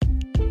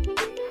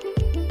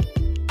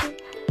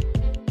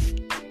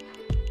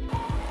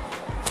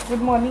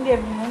Good morning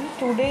everyone.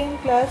 Today in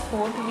class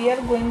 4th we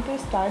are going to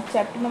start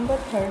chapter number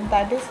 3rd,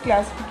 that is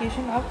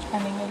classification of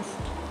animals.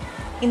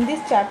 In this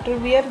chapter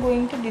we are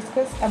going to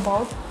discuss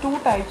about two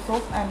types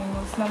of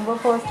animals. Number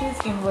first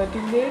is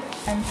invertebrate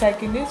and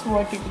second is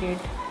vertebrate.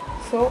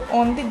 So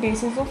on the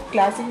basis of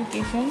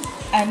classification,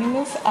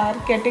 animals are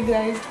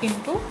categorized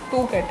into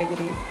two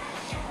categories.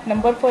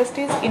 Number first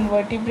is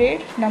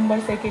invertebrate,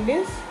 number second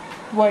is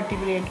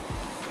vertebrate.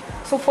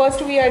 So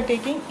first we are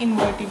taking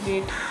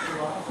invertebrate.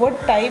 What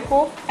type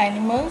of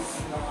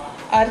animals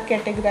are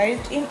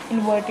categorized in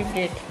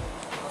invertebrate?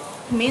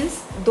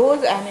 Means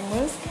those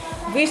animals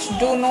which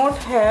do not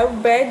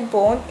have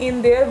backbone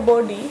in their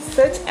body.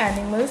 Such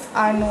animals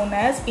are known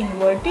as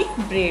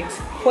invertebrates.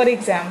 For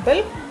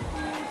example,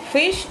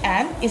 fish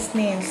and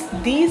snails.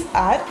 These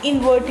are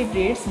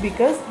invertebrates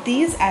because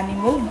these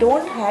animals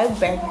don't have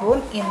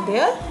backbone in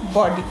their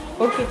body.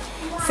 Okay.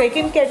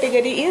 Second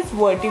category is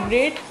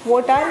vertebrate.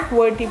 What are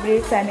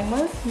vertebrates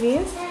animals?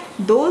 Means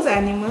those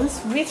animals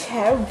which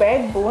have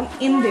backbone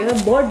in their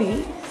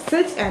body.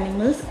 Such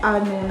animals are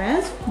known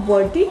as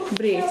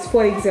vertebrates.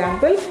 For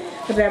example,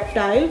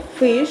 reptile,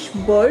 fish,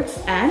 birds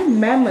and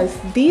mammals.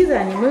 These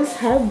animals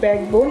have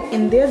backbone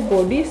in their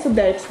body, so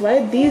that's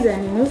why these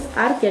animals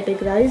are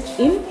categorized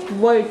in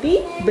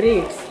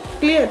vertebrates.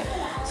 Clear?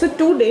 So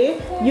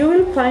today you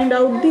will find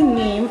out the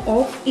name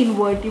of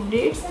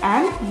invertebrates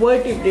and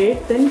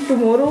vertebrates. Then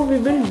tomorrow we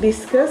will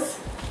discuss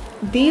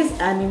these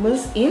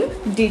animals in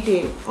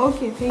detail.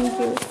 Okay, thank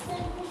you.